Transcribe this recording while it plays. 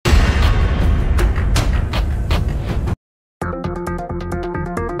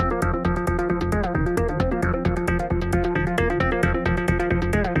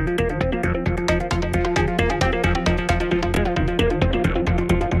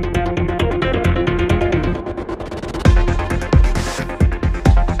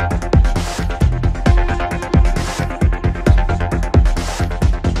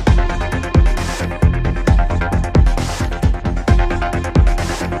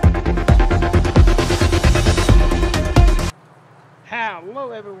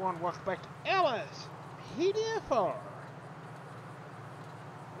welcome back to Lspdfr.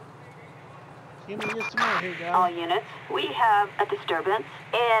 Give me just a minute here, guys. All units, we have a disturbance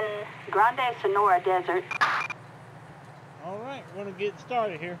in Grande Sonora Desert. Alright, we're going to get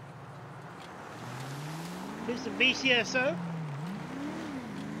started here. Here's the Bcso.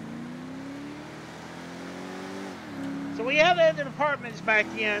 So we have the departments back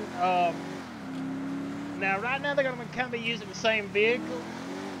in. Now, right now they're going to kind of be using the same vehicle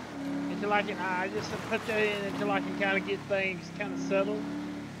until I can. I just put that in until I can kind of get things kind of settled.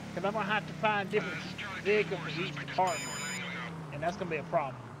 Because I'm going to have to find different vehicles for each department, and that's going to be a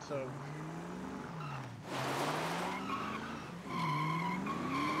problem. So.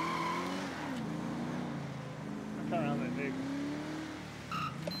 I'm trying to have that vehicle.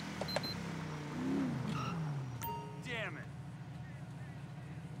 Damn it.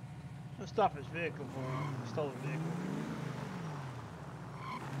 Let's stop his vehicle for a stolen vehicle.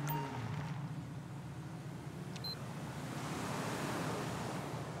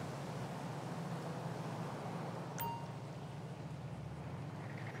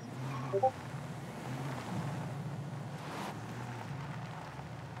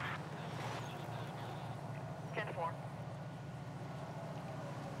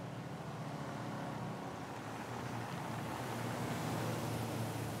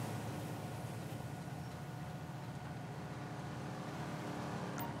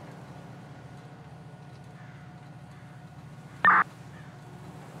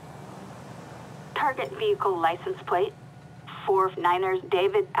 Target vehicle license plate 49ers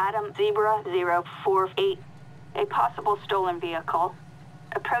David Adam Zebra 048. A possible stolen vehicle.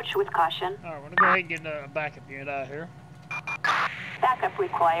 Approach with caution. Alright, we're going to go ahead and get a backup unit out of here. Backup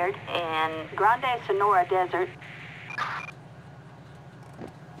required in Grande Sonora Desert.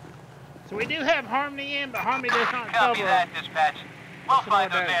 So we do have Harmony in, but Harmony does not Copy cover. that, dispatch. We'll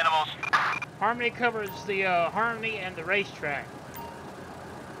find those animals. Harmony covers the Harmony and the racetrack.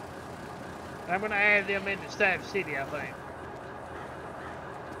 I'm going to add them into Staff City, I think.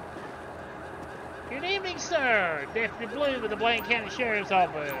 Good evening, sir. Deputy Blue with the Blaine County Sheriff's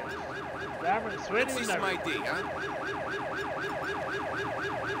Office. Driver sweaty and nervous. ID, huh?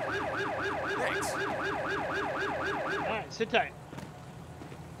 Thanks. Alright, sit tight.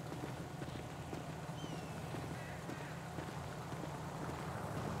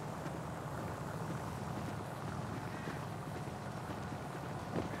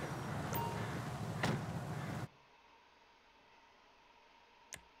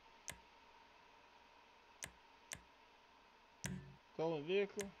 Stolen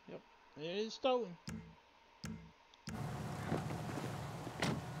vehicle. Yep, it is stolen.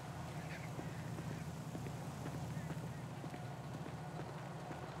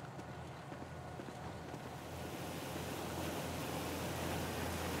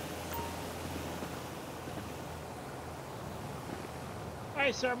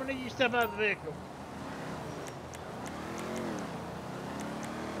 Alright, sir, I'm gonna need you to step out of the vehicle.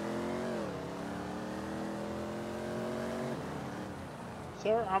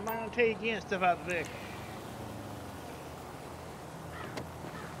 Sir, I'm not going to tell you again, step out of the vehicle.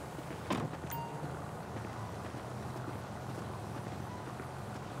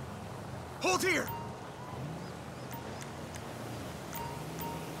 Hold here!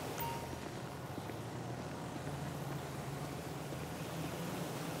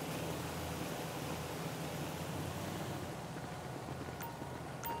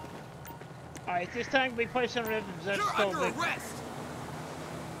 Alright, this time we place under the possession of stolen vehicle. Arrest!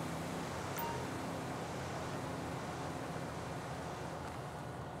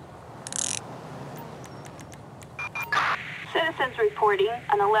 Citizens reporting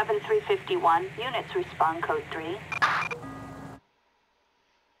an 11351. Units respond code 3.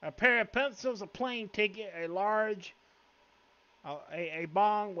 A pair of pencils, a plane ticket, a large, a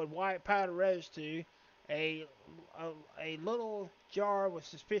bong with white powder residue, a little jar with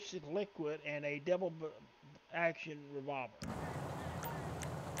suspicious liquid, and a double action revolver.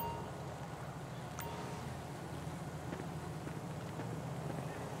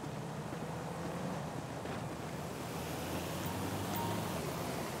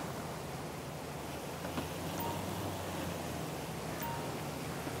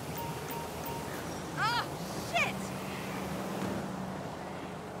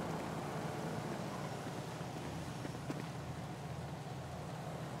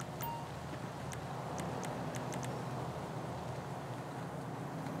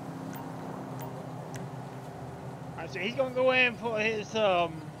 So he's gonna go in for his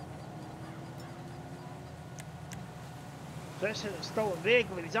possession of stolen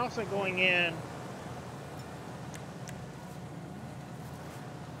vehicle, but he's also going in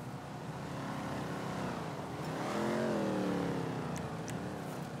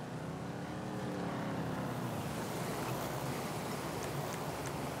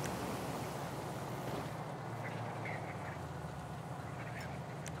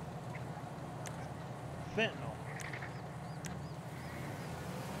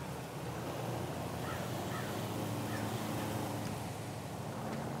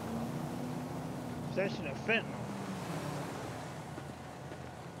Possession of fentanyl.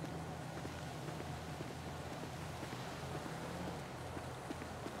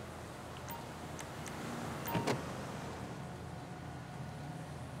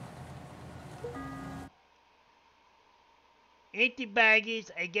 Empty baggage,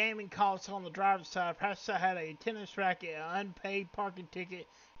 a gaming console on the driver's side. Passenger had a tennis racket, an unpaid parking ticket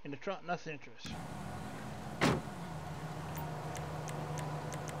in the trunk, nothing interest.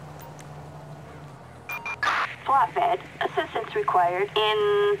 Flatbed, assistance required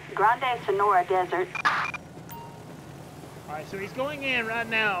in Grande Sonora Desert. Alright, so he's going in right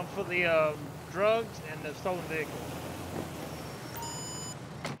now for the drugs and the stolen vehicle.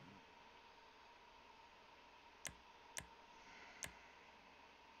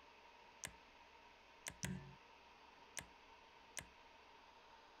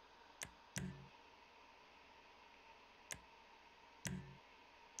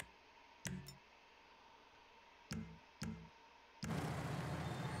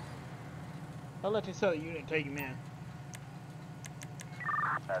 I'll let this other unit take him in.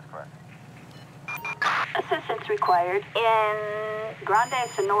 That's correct. Assistance required in Grande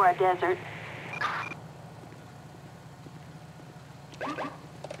Sonora Desert.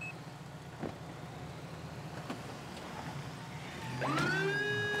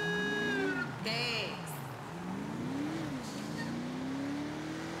 Thanks.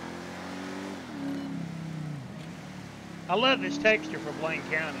 I love this texture for Blaine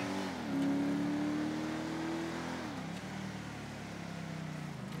County.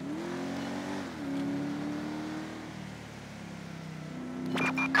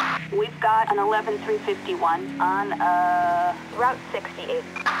 We've got an 11351 on Route 68.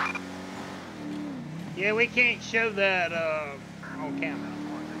 Yeah, we can't show that on camera.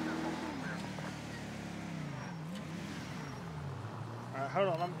 Alright, hold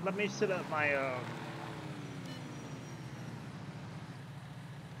on. Let me set up my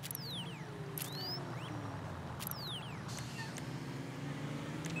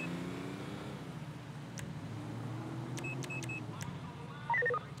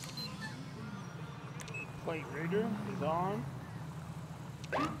plate reader is on.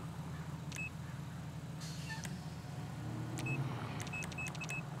 I'm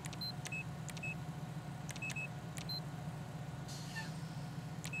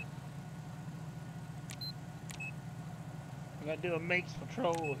gonna do a mix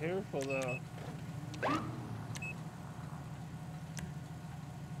patrol here for the Can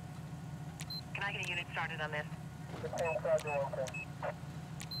I get a unit started on this?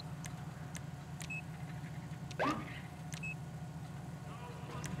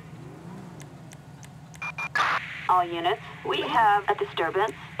 All units, we have a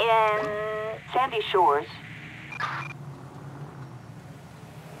disturbance in Sandy Shores.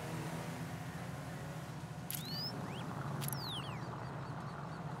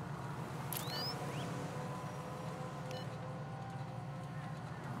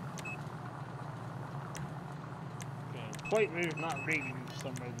 plate reader's not reading for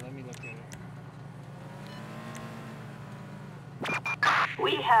some reason. Let me look at it.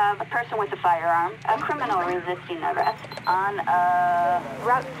 We have a person with a firearm, a criminal resisting arrest on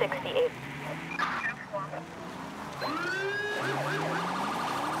Route 68.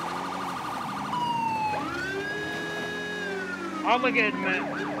 I'll look at it in a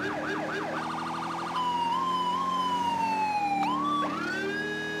minute.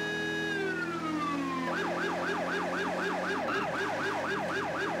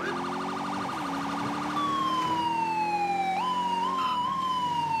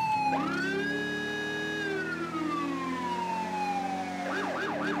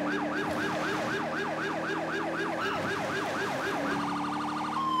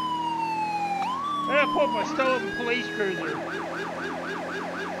 I put my stolen police cruiser.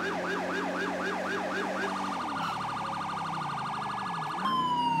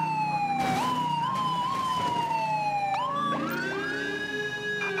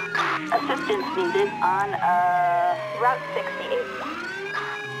 Assistance needed on Route 68.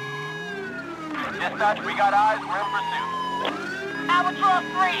 Dispatch, we got eyes. We're in pursuit. Albatross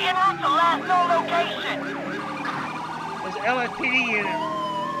 3 en route to last known location. There's an LSPD unit.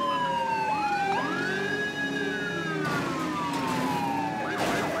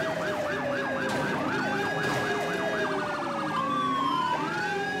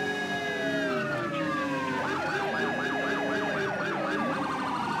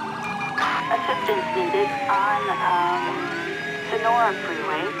 Assistance needed on Sonora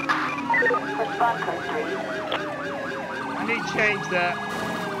Freeway. Respond code 3. I need to change that.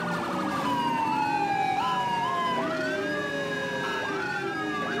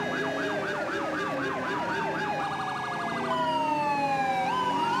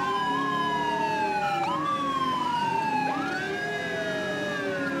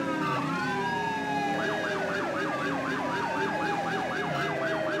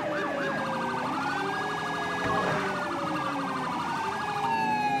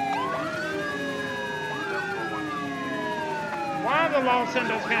 Los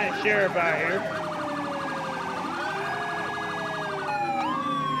Santos County Sheriff out here.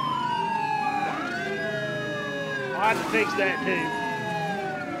 I'll have to fix that too.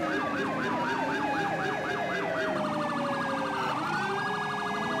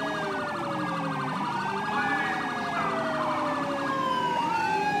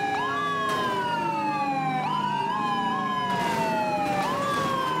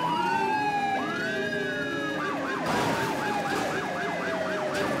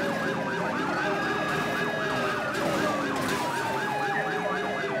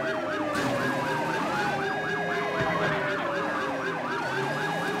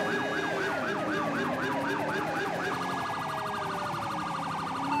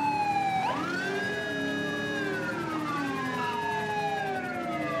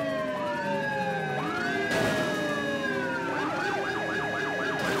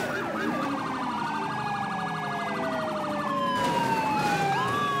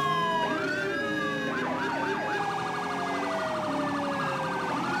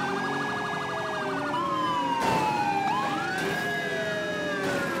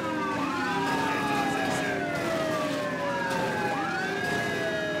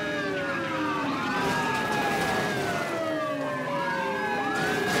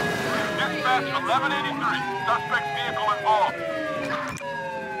 Dispatch 1183. Suspect vehicle involved.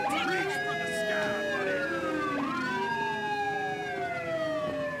 Reach for the sky, buddy.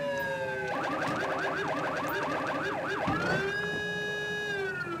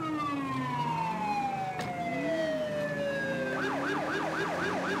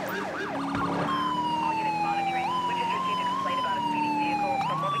 All units monitoring. We just received a complaint about a speeding vehicle.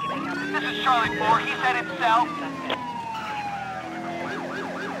 From what we can make out, This is Charlie 4. He's headed south.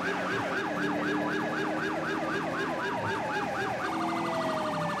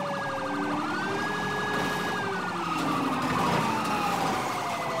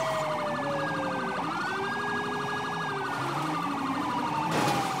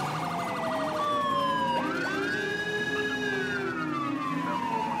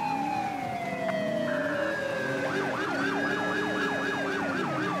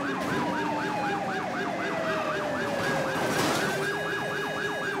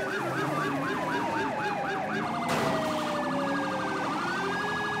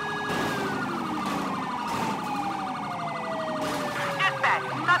 suspect. Dispatch.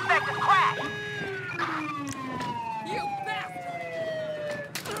 Suspect has crashed. You bastard!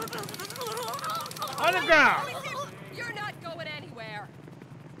 Underground! You're not going anywhere.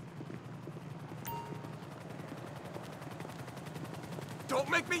 Don't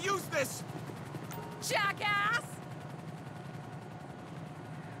make me use this! Jackass!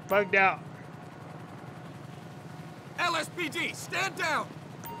 Bugged out. LSPD, stand down!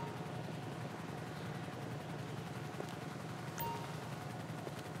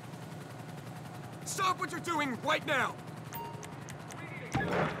 Stop what you're doing right now!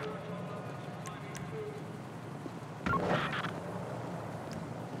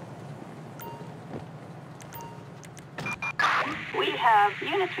 We have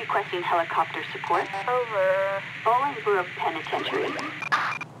units requesting helicopter support over Bolingbrook Penitentiary.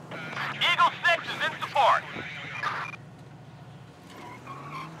 Eagle 6 is in support.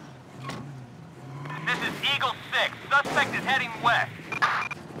 This is Eagle 6. Suspect is heading west.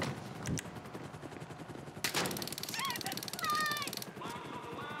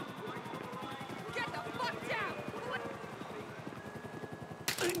 Get the fuck down!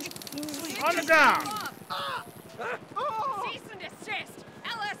 Underground! Cease and desist!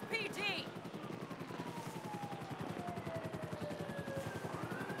 LSPD!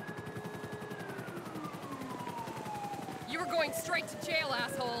 You were going straight to jail,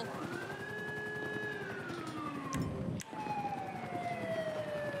 asshole.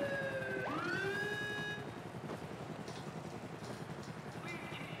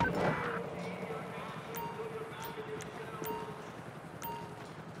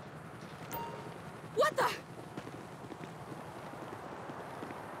 What the?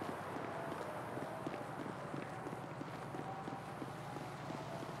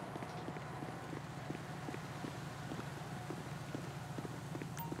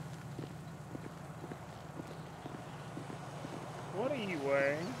 What are you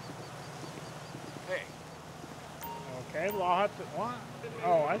wearing? Hey, Okay, well I'll have to, what?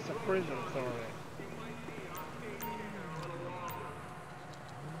 Oh, that's a prison authority.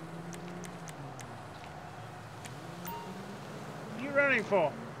 What are you running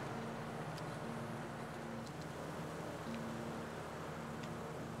for?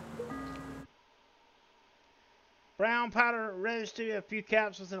 Brown powder residue, a few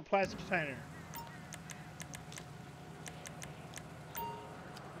capsules in a plastic container.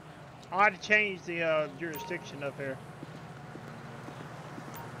 I had to change the jurisdiction up here.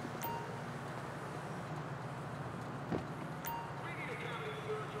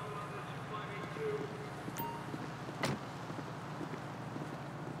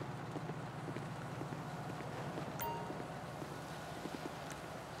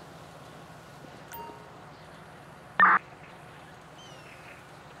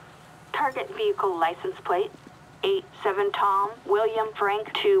 Target vehicle license plate 87 Tom William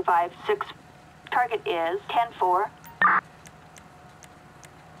Frank 256. Target is 10-4.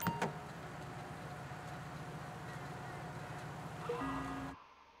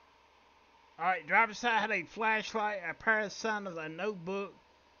 Alright, driver's side had a flashlight, a pair of sign of a notebook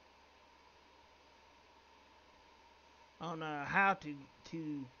on how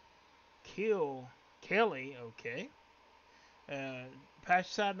to kill Kelly, okay. Passenger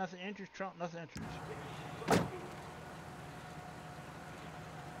side, nothing interest, trunk, nothing interest.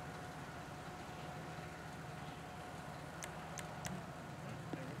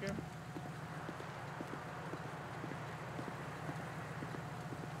 There we go.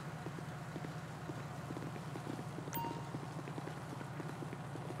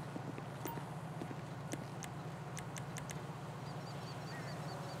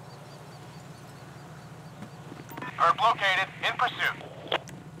 Herb located, in pursuit.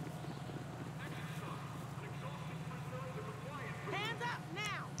 Hands up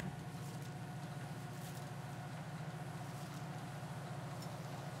now!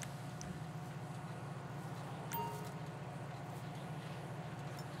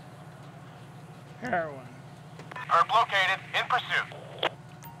 Heroin. Herb located, in pursuit.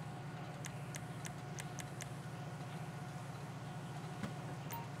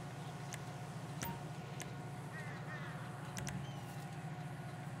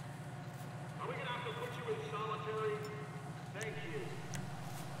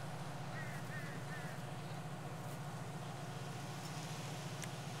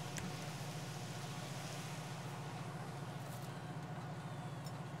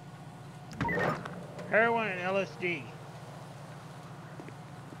 Heroin and LSD.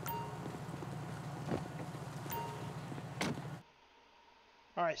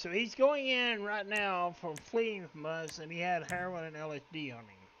 Alright, so he's going in right now for fleeing from us, and he had heroin and LSD on him.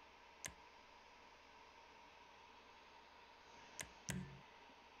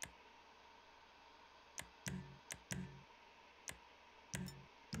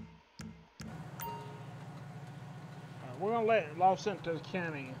 We're gonna let Los Santos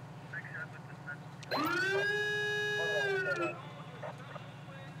County.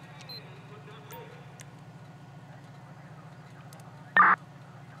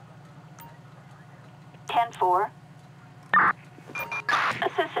 10-4.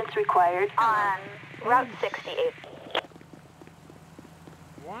 Assistance required on Route 68.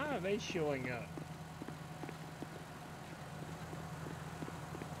 Why are they showing up?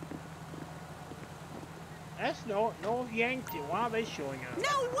 That's North Yankton. Why are they showing up?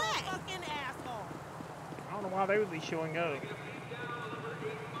 No way! Fucking asshole! I don't know why they would be showing up.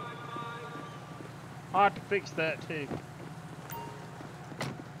 I'll have to fix that too.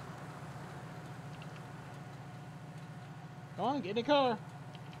 Come on, get in the car.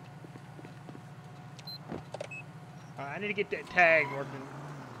 I need to get that tag working.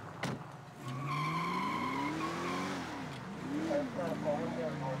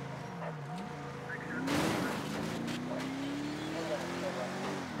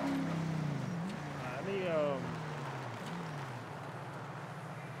 Let me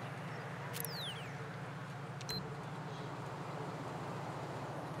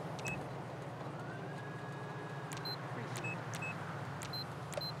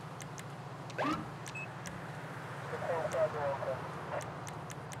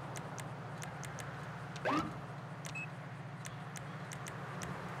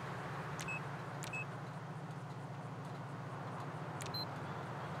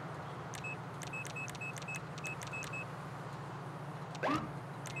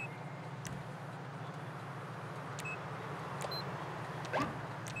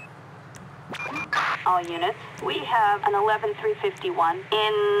All units, we have an 11351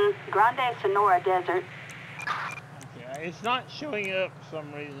 in Grande Sonora Desert. okay, it's not showing up for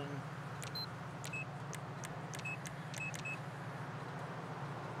some reason.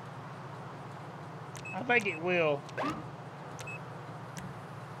 I think it will.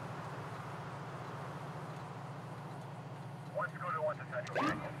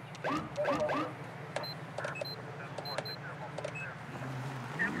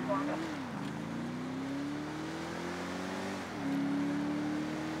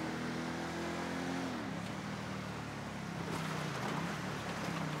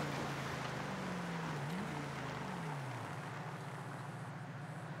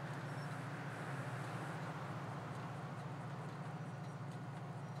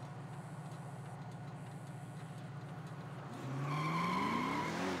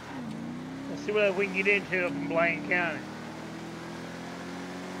 See what we can get into up in Blaine County.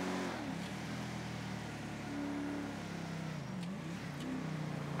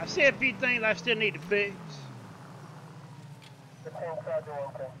 I see a few things I still need to fix.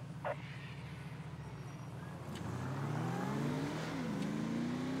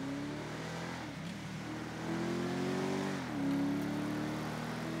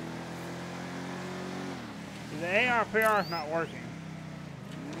 The ARPR is not working.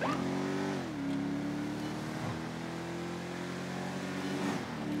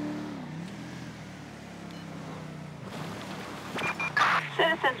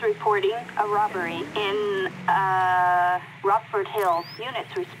 Citizens reporting a robbery in Rockford Hills.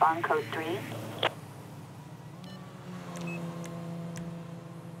 Units respond code 3.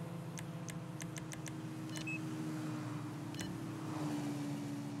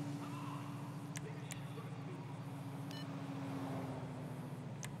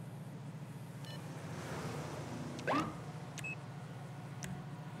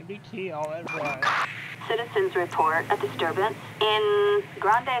 BT, all that right. Citizens report a disturbance in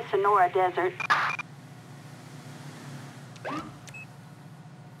Grande Sonora Desert.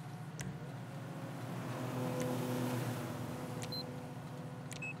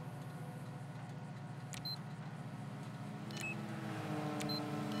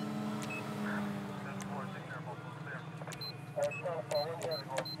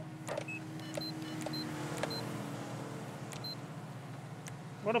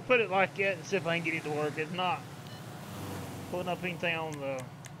 I'm gonna put it like that and see if I can get it to work. It's not pulling up anything on the.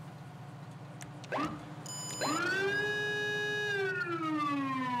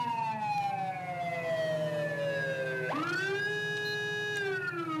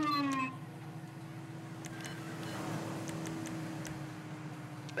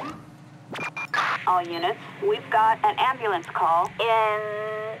 All units, we've got an ambulance call in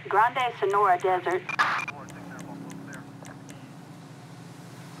Grande Sonora Desert.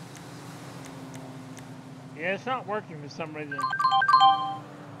 Yeah, it's not working for some reason.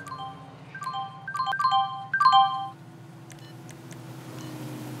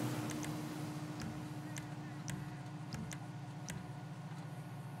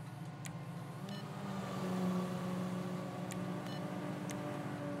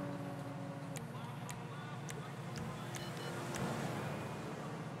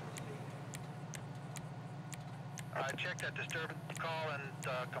 I checked that disturbance call and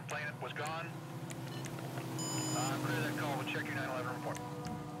complainant was gone. Clear that call. We'll check your 911 report.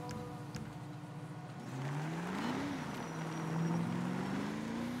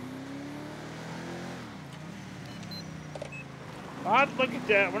 I'll have to look at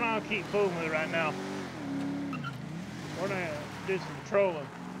that. We're not gonna keep fooling with it right now. We're gonna do some patrolling.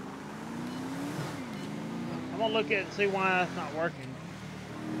 I'm gonna look at it and see why it's not working.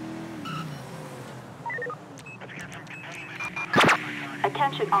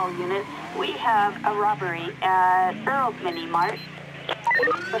 Attention all units, we have a robbery at Earl's Mini Mart.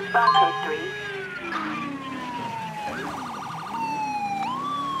 Respond code 3.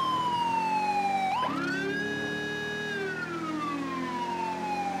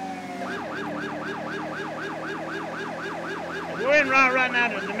 We're in right now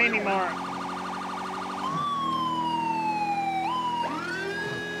to the mini mart.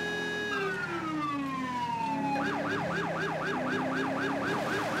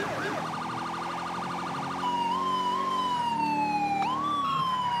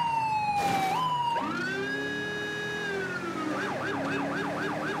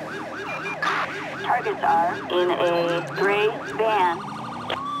 Targets are in a gray van.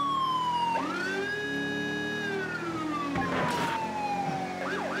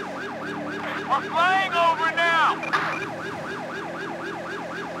 We're flying over now!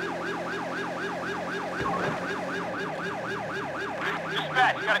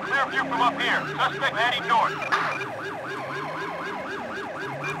 Dispatch, got a clear view from up here. Suspect heading north.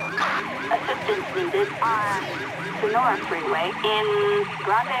 Assistance needed on Sonora Freeway in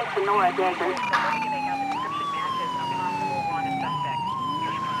Grande Sonora Desert. Investigate how the description matches a possible wanted suspect.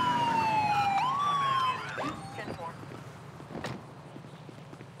 10-4.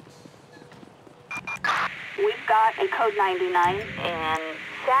 We've got a code 99 in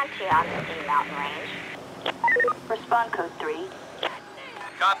Santiago Mountain Range. Respond code 3.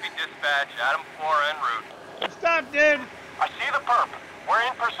 Copy, dispatch. Adam 4 en route. Stop, dude. I see the perp. We're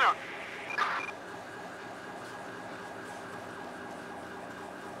in pursuit.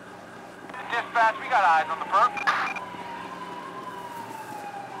 Dispatch, we got eyes on the perp.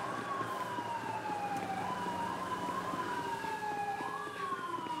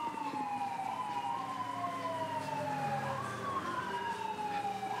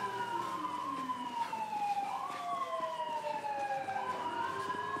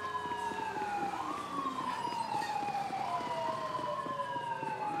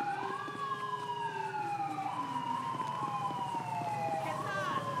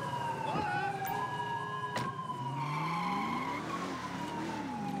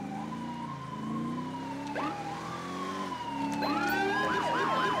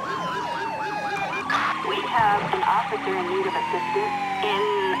 We have an officer in need of assistance in,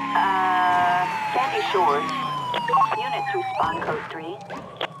 Sandy Shores. Units respond code 3.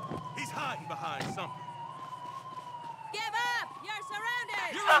 He's hiding behind something. Give up! You're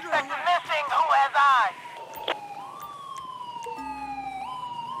surrounded! You're under Suspect arrest. missing. Who has eyes?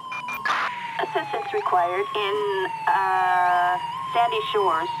 Assistance required in, Sandy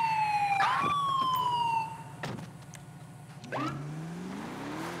Shores.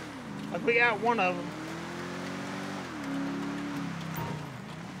 Like we got one of them.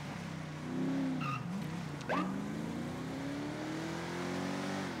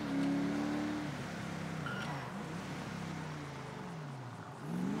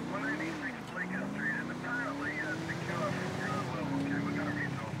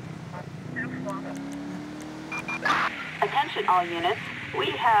 Attention all units.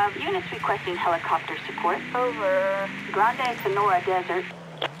 We have units requesting helicopter support over Grande Sonora Desert.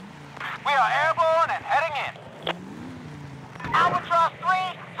 We are airborne and heading in. Albatross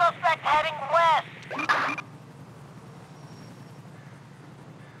 3, suspect heading west.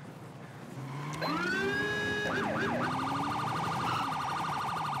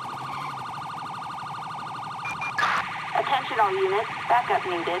 Attention all units. Backup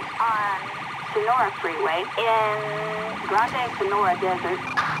needed on Sonora Freeway in Grande Sonora Desert.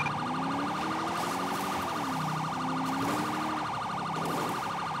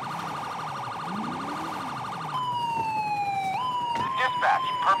 Dispatch,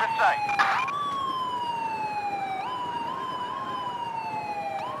 purpose site.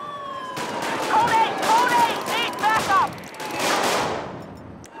 Code 8, need backup.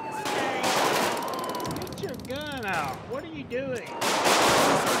 Get your gun out. What are you doing?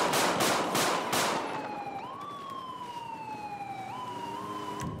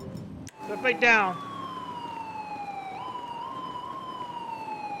 Step down.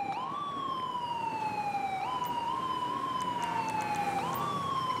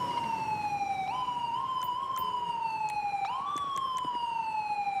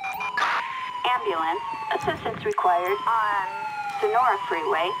 Ambulance. Assistance required on Sonora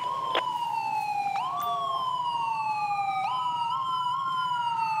Freeway.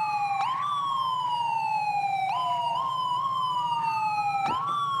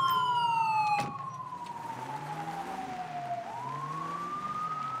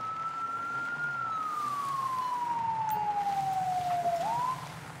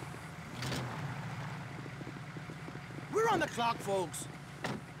 We're on the clock, folks.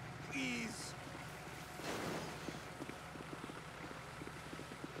 Please.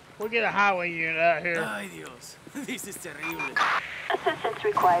 We'll get a highway unit out here. Ay, Dios. This is terrible. Assistance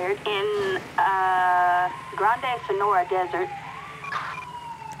required in, Grande Sonora Desert.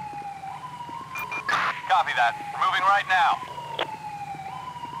 Copy that. We're moving right now.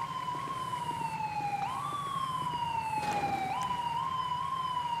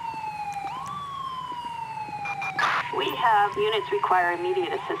 We have units require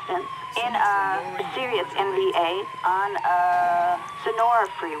immediate assistance in a serious MVA on Sonora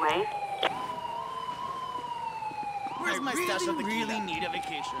Freeway. Where's my stash of tequila? Really need a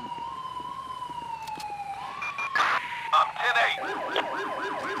vacation. I'm 10-8.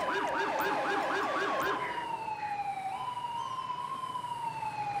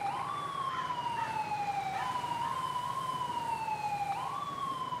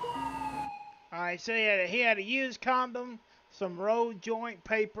 Alright, so he had a used condom, some road joint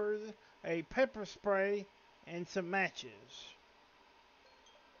papers, a pepper spray, and some matches.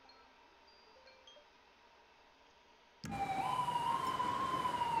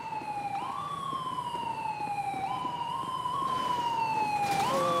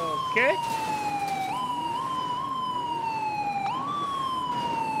 Okay.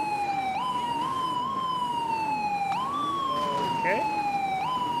 Okay.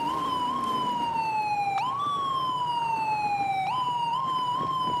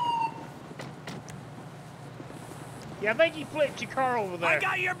 Yeah, I think he flipped your car over there. I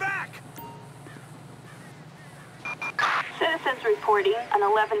got your back! Citizens reporting an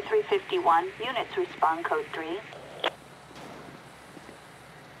 11351. Units respond code 3.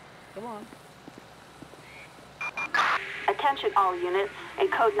 Come on. Attention all units. A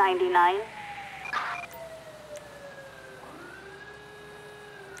code 99.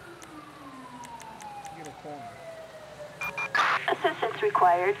 Get a corner. Assistance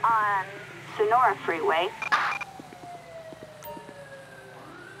required on Sonora Freeway.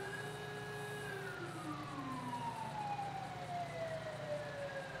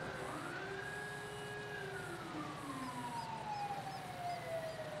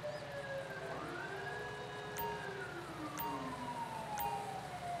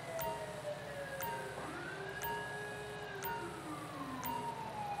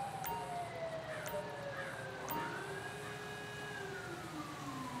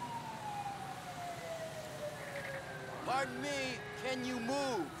 Pardon me, can you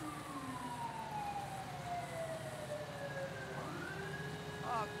move?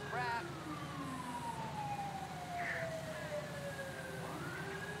 Oh, crap.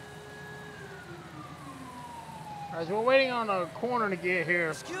 Alright, so we're waiting on a corner to get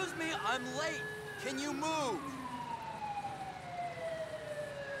here. Excuse me, I'm late. Can you move?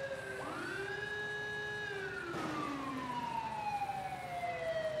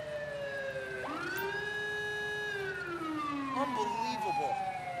 Unbelievable.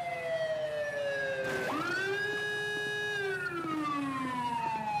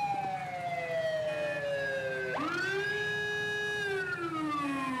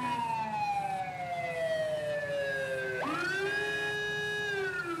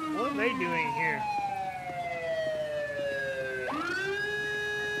 What are they doing here?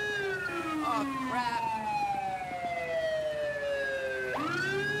 Oh, crap.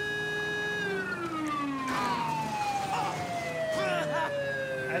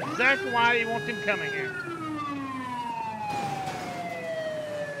 That's exactly why they want them coming here.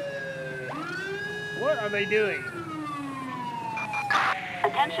 What are they doing?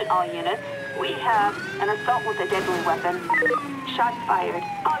 Attention all units. We have an assault with a deadly weapon. Shots fired.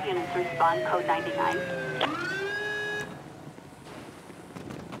 All units respond, code 99.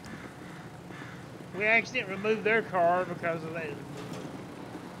 We accidentally removed their car because of that.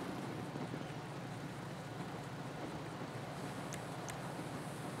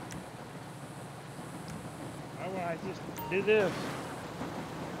 Why would I just do this?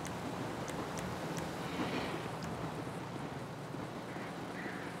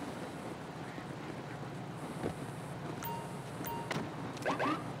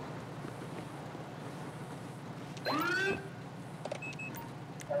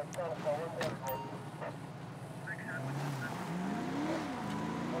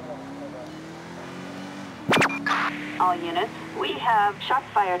 All units. We have shots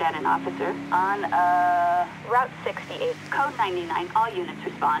fired at an officer on Route 68. Code 99. All units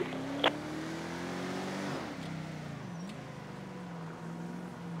respond.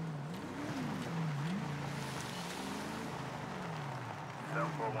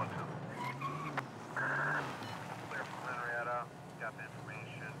 Clear from Henrietta. Got the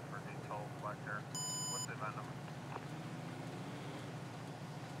information for the toll collector. What's the event number?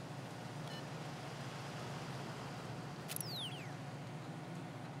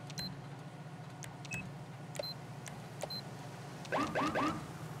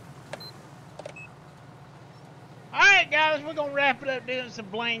 Alright guys, we're gonna wrap it up doing some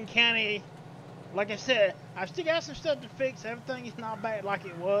Blaine County. Like I said, I still got some stuff to fix. Everything is not back like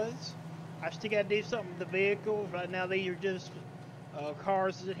it was. I still gotta do something with the vehicles. Right now these are just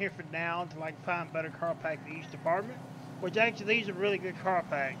cars in here for now until I can find better car pack for each department. Which actually these are really good car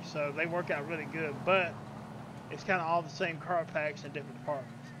packs, so they work out really good, but it's kinda all the same car packs in different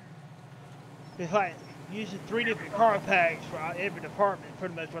departments. It's like using 3 different car packs for every department,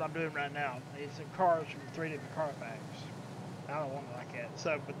 pretty much what I'm doing right now. It's cars from 3 different car packs. I don't want it like that.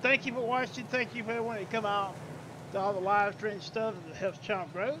 So, but thank you for watching. Thank you for everyone that come out to all the live stream stuff that helps the channel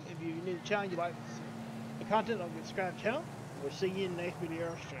grow. If you need the channel, you like the content, don't subscribe to the channel. We'll see you in the next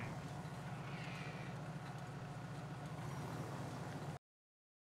video or stream.